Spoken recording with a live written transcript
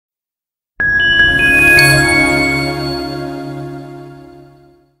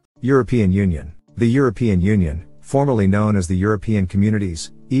European Union. The European Union, formerly known as the European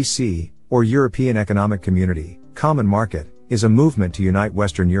Communities, EC, or European Economic Community, Common Market, is a movement to unite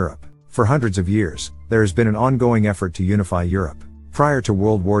Western Europe. For hundreds of years, there has been an ongoing effort to unify Europe. Prior to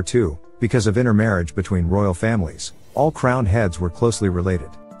World War II, because of intermarriage between royal families, all crowned heads were closely related.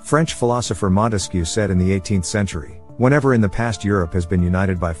 French philosopher Montesquieu said in the 18th century, "Whenever in the past Europe has been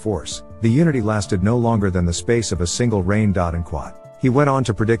united by force, the unity lasted no longer than the space of a single reign. He went on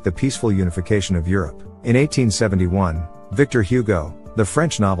to predict the peaceful unification of Europe. In 1871, Victor Hugo, the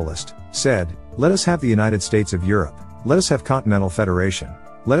French novelist, said, "Let us have the United States of Europe. Let us have continental federation.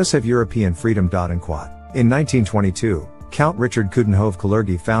 Let us have European freedom." In 1922, Count Richard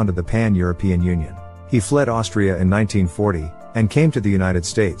Coudenhove-Kalergi founded the Pan-European Union. He fled Austria in 1940, and came to the United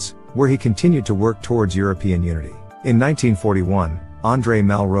States, where he continued to work towards European unity. In 1941, André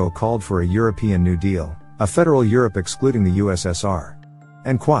Malraux called for a European New Deal, a federal Europe excluding the USSR.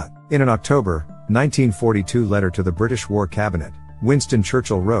 In an October 1942 letter to the British War Cabinet, Winston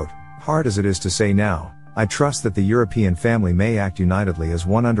Churchill wrote, "Hard as it is to say now, I trust that the European family may act unitedly as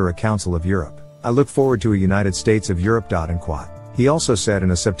one under a Council of Europe. I look forward to a United States of Europe." He also said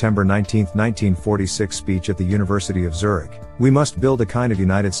in a September 19, 1946 speech at the University of Zurich, "We must build a kind of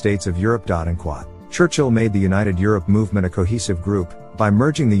United States of Europe." Churchill made the United Europe movement a cohesive group, by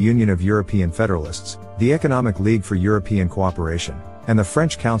merging the Union of European Federalists, the Economic League for European Cooperation, and the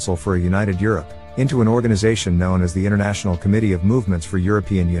French Council for a United Europe, into an organization known as the International Committee of Movements for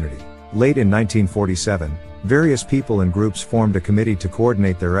European Unity. Late in 1947, various people and groups formed a committee to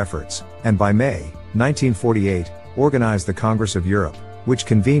coordinate their efforts, and by May 1948, organized the Congress of Europe, which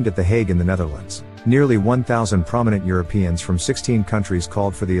convened at The Hague in the Netherlands. Nearly 1,000 prominent Europeans from 16 countries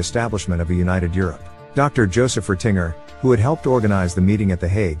called for the establishment of a united Europe. Dr. Joseph Ratzinger, who had helped organize the meeting at The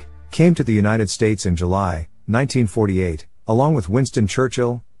Hague, came to the United States in July 1948, along with Winston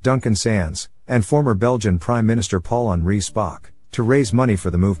Churchill, Duncan Sands, and former Belgian Prime Minister Paul-Henri Spaak, to raise money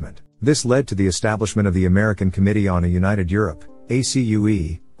for the movement. This led to the establishment of the American Committee on a United Europe,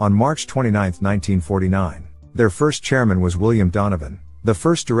 ACUE, on March 29, 1949. Their first chairman was William Donovan, the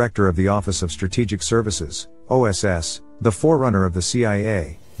first director of the Office of Strategic Services, OSS, the forerunner of the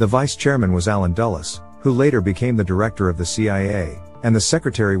CIA. The vice chairman was Allen Dulles, who later became the director of the CIA, and the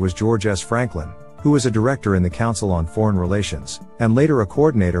secretary was George S. Franklin, who was a director in the Council on Foreign Relations, and later a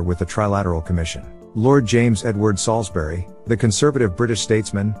coordinator with the Trilateral Commission. Lord James Edward Salisbury, the conservative British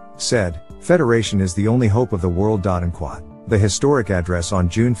statesman, said, "Federation is the only hope of the world." The historic address on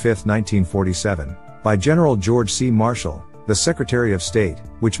June 5, 1947, by General George C. Marshall, the Secretary of State,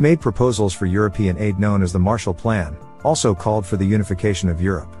 which made proposals for European aid known as the Marshall Plan, also called for the unification of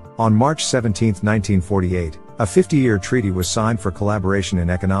Europe. On March 17, 1948, a 50-year treaty was signed for collaboration in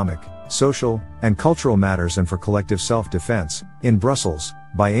economic, social, and cultural matters and for collective self-defense, in Brussels,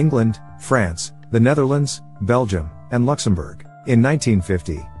 by England, France, the Netherlands, Belgium, and Luxembourg. In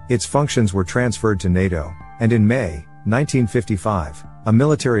 1950, its functions were transferred to NATO, and in May 1955, a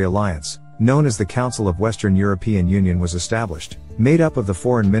military alliance, known as the Council of Western European Union, was established, made up of the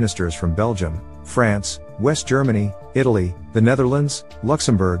foreign ministers from Belgium, France, West Germany, Italy, the Netherlands,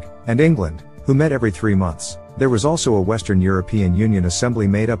 Luxembourg, and England, who met every 3 months. There was also a Western European Union Assembly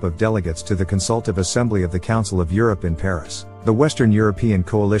made up of delegates to the Consultative Assembly of the Council of Europe in Paris. The Western European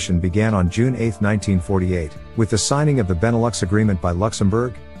Coalition began on June 8, 1948, with the signing of the Benelux Agreement by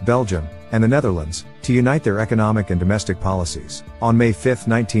Luxembourg, Belgium, and the Netherlands, to unite their economic and domestic policies. On May 5,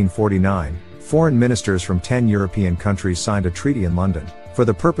 1949, foreign ministers from 10 European countries signed a treaty in London, for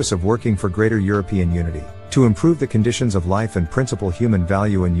the purpose of working for greater European unity, to improve the conditions of life and principal human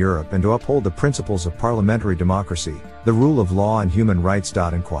value in Europe and to uphold the principles of parliamentary democracy, the rule of law and human rights.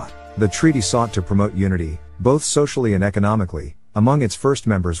 The treaty sought to promote unity, both socially and economically. Among its first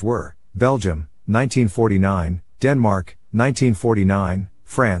members were Belgium, 1949, Denmark, 1949,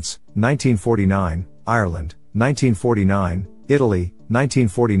 France, 1949, Ireland, 1949, Italy,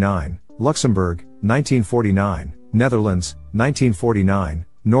 1949, Luxembourg, 1949, Netherlands, 1949,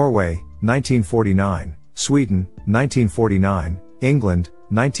 Norway, 1949, Sweden, 1949, England,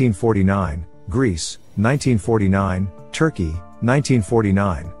 1949, Greece, 1949, Turkey,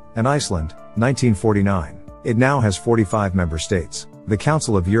 1949, and Iceland, 1949. It now has 45 member states. The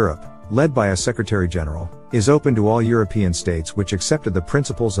Council of Europe, led by a Secretary General, is open to all European states which accepted the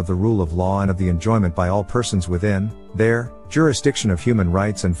principles of the rule of law and of the enjoyment by all persons within their jurisdiction of human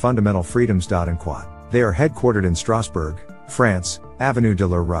rights and fundamental freedoms. They are headquartered in Strasbourg, France, Avenue de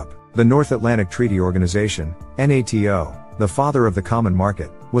l'Europe. The North Atlantic Treaty Organization, NATO, the father of the Common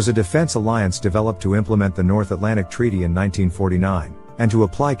Market, was a defense alliance developed to implement the North Atlantic Treaty in 1949, and to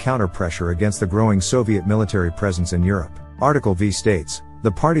apply counter-pressure against the growing Soviet military presence in Europe. Article V states,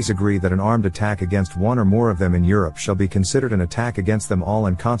 The parties agree that an armed attack against one or more of them in Europe shall be considered an attack against them all,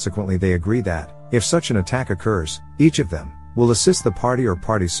 and consequently they agree that, if such an attack occurs, each of them will assist the party or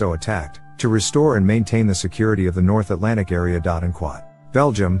parties so attacked to restore and maintain the security of the North Atlantic area.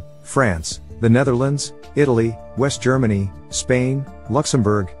 Belgium, France, the Netherlands, Italy, West Germany, Spain,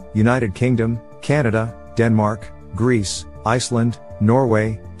 Luxembourg, United Kingdom, Canada, Denmark, Greece, Iceland,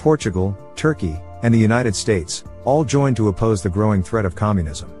 Norway, Portugal, Turkey, and the United States all joined to oppose the growing threat of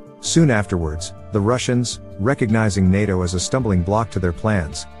communism. Soon afterwards, the Russians, recognizing NATO as a stumbling block to their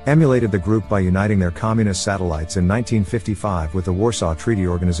plans, emulated the group by uniting their communist satellites in 1955 with the Warsaw Treaty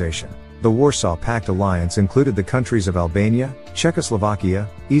Organization. The Warsaw Pact alliance included the countries of Albania, Czechoslovakia,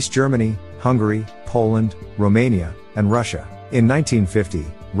 East Germany, Hungary, Poland, Romania, and Russia. In 1950,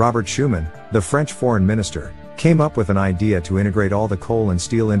 Robert Schuman, the French foreign minister, came up with an idea to integrate all the coal and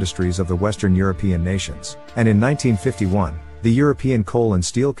steel industries of the Western European nations, and in 1951, the European Coal and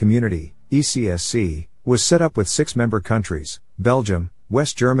Steel Community, ECSC, was set up with 6 member countries: Belgium,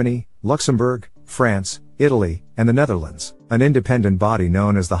 West Germany, Luxembourg, France, Italy, and the Netherlands. An independent body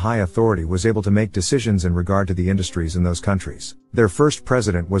known as the High Authority was able to make decisions in regard to the industries in those countries. Their first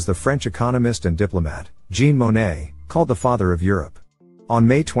president was the French economist and diplomat, Jean Monnet, called the Father of Europe. On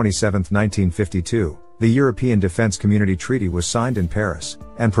May 27, 1952, the European Defence Community Treaty was signed in Paris,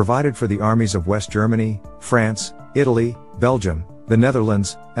 and provided for the armies of West Germany, France, Italy, Belgium, the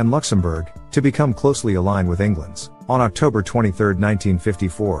Netherlands, and Luxembourg to become closely aligned with England's. On October 23,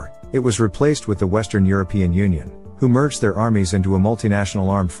 1954, it was replaced with the Western European Union, who merged their armies into a multinational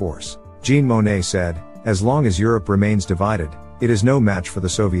armed force. Jean Monnet said, "As long as Europe remains divided, it is no match for the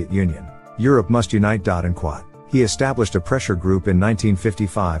Soviet Union. Europe must unite." He established a pressure group in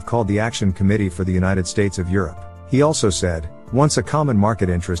 1955 called the Action Committee for the United States of Europe. He also said, "Once a common market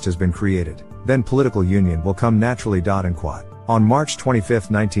interest has been created, then political union will come naturally." On March 25,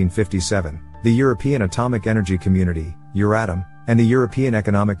 1957, the European Atomic Energy Community, Euratom, and the European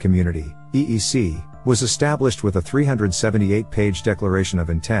Economic Community, EEC, was established with a 378-page declaration of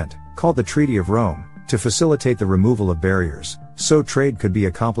intent, called the Treaty of Rome, to facilitate the removal of barriers, so trade could be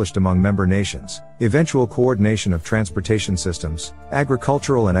accomplished among member nations, eventual coordination of transportation systems,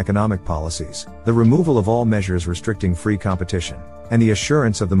 agricultural and economic policies, the removal of all measures restricting free competition, and the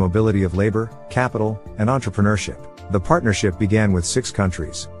assurance of the mobility of labor, capital, and entrepreneurship. The partnership began with 6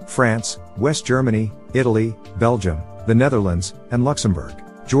 countries: France, West Germany, Italy, Belgium, the Netherlands, and Luxembourg.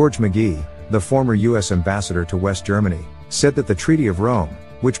 George McGee, the former U.S. ambassador to West Germany, said that the Treaty of Rome,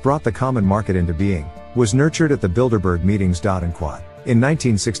 which brought the common market into being, was nurtured at the Bilderberg meetings. In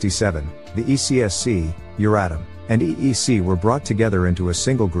 1967, the ECSC, Euratom, and EEC were brought together into a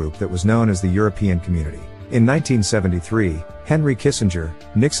single group that was known as the European Community. In 1973, Henry Kissinger,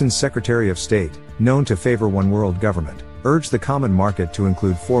 Nixon's Secretary of State, known to favor one world government, urged the common market to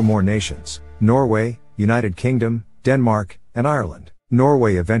include 4 more nations: Norway, United Kingdom, Denmark, and Ireland.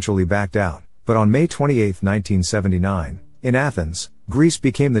 Norway eventually backed out, but on May 28, 1979, in Athens, Greece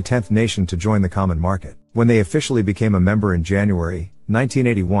became the 10th nation to join the common market. When they officially became a member in January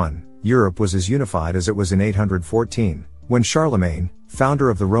 1981, Europe was as unified as it was in 814, when Charlemagne, founder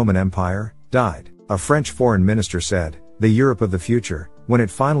of the Roman Empire, died. A French foreign minister said, "The Europe of the future, when it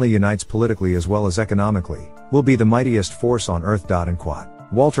finally unites politically as well as economically, will be the mightiest force on earth."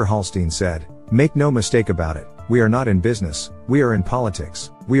 Walter Hallstein said, "Make no mistake about it, we are not in business, we are in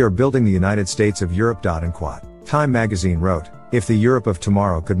politics. We are building the United States of Europe." Time magazine wrote, "If the Europe of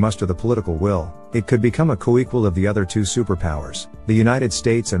tomorrow could muster the political will, it could become a co-equal of the other 2 superpowers, the United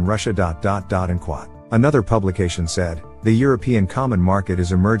States and Russia." Another publication said, "The European Common Market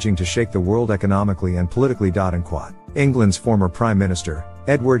is emerging to shake the world economically and politically." England's former Prime Minister,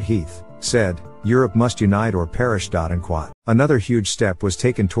 Edward Heath, said, "Europe must unite or perish." Another huge step was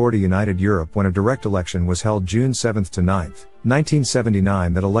taken toward a united Europe when a direct election was held June 7 to 9,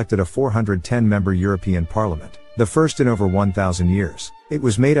 1979 that elected a 410-member European Parliament, the first in over 1,000 years. It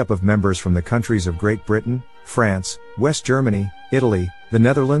was made up of members from the countries of Great Britain, France, West Germany, Italy, the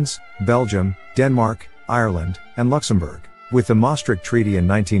Netherlands, Belgium, Denmark, Ireland, and Luxembourg. With the Maastricht Treaty in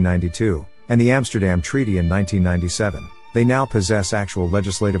 1992, and the Amsterdam Treaty in 1997, they now possess actual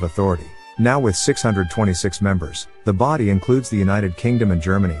legislative authority. Now with 626 members, the body includes the United Kingdom and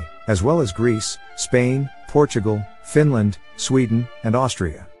Germany, as well as Greece, Spain, Portugal, Finland, Sweden, and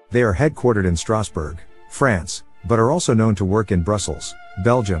Austria. They are headquartered in Strasbourg, France, but are also known to work in Brussels,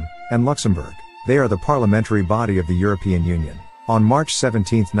 Belgium, and Luxembourg. They are the parliamentary body of the European Union. On March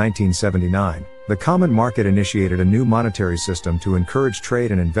 17, 1979, the Common Market initiated a new monetary system to encourage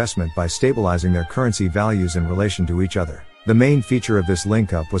trade and investment by stabilizing their currency values in relation to each other. The main feature of this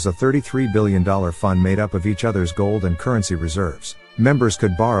link-up was a $33 billion fund made up of each other's gold and currency reserves. Members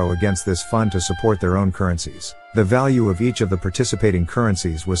could borrow against this fund to support their own currencies. The value of each of the participating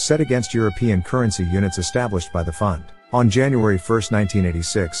currencies was set against European currency units established by the fund. On January 1,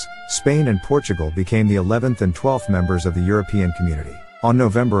 1986, Spain and Portugal became the 11th and 12th members of the European Community. On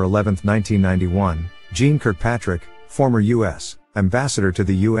November 11, 1991, Jeane Kirkpatrick, former U.S. ambassador to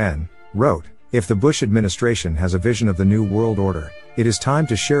the UN, wrote, "If the Bush administration has a vision of the New World Order, it is time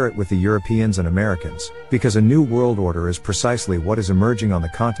to share it with the Europeans and Americans, because a New World Order is precisely what is emerging on the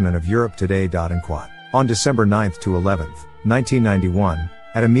continent of Europe today." On December 9 to 11, 1991,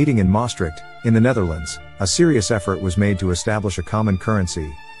 at a meeting in Maastricht, in the Netherlands, a serious effort was made to establish a common currency,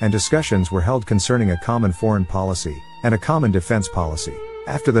 and discussions were held concerning a common foreign policy, and a common defense policy.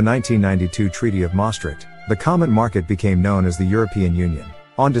 After the 1992 Treaty of Maastricht, the common market became known as the European Union.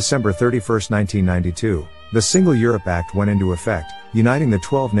 On December 31, 1992, the Single Europe Act went into effect, uniting the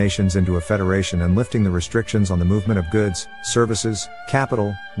 12 nations into a federation and lifting the restrictions on the movement of goods, services,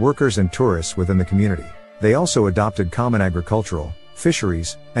 capital, workers and tourists within the community. They also adopted common agricultural,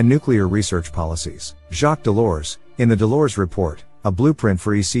 fisheries, and nuclear research policies. Jacques Delors, in the Delors Report, a blueprint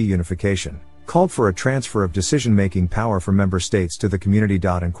for EC unification, called for a transfer of decision-making power from member states to the community.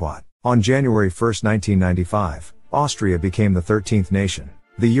 On January 1, 1995, Austria became the 13th nation.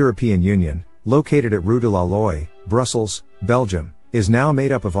 The European Union, located at Rue de la Loi, Brussels, Belgium, is now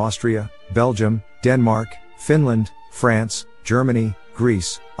made up of Austria, Belgium, Denmark, Finland, France, Germany,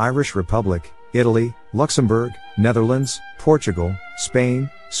 Greece, Irish Republic, Italy, Luxembourg, Netherlands, Portugal, Spain,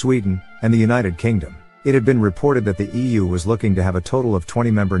 Sweden, and the United Kingdom. It had been reported that the EU was looking to have a total of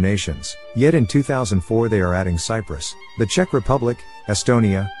 20 member nations, yet in 2004 they are adding Cyprus, the Czech Republic,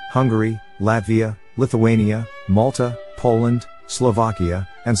 Estonia, Hungary, Latvia, Lithuania, Malta, Poland, Slovakia,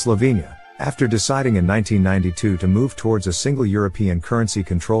 and Slovenia. After deciding in 1992 to move towards a single European currency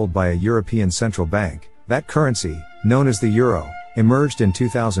controlled by a European central bank, that currency, known as the euro, emerged in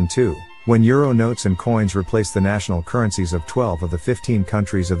 2002, when euro notes and coins replaced the national currencies of 12 of the 15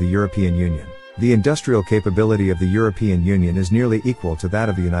 countries of the European Union. The industrial capability of the European Union is nearly equal to that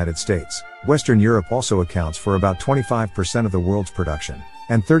of the United States. Western Europe also accounts for about 25% of the world's production,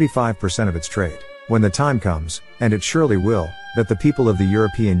 and 35% of its trade. When the time comes, and it surely will, that the people of the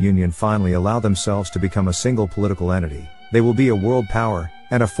European Union finally allow themselves to become a single political entity, they will be a world power,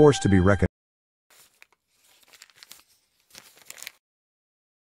 and a force to be reckoned with.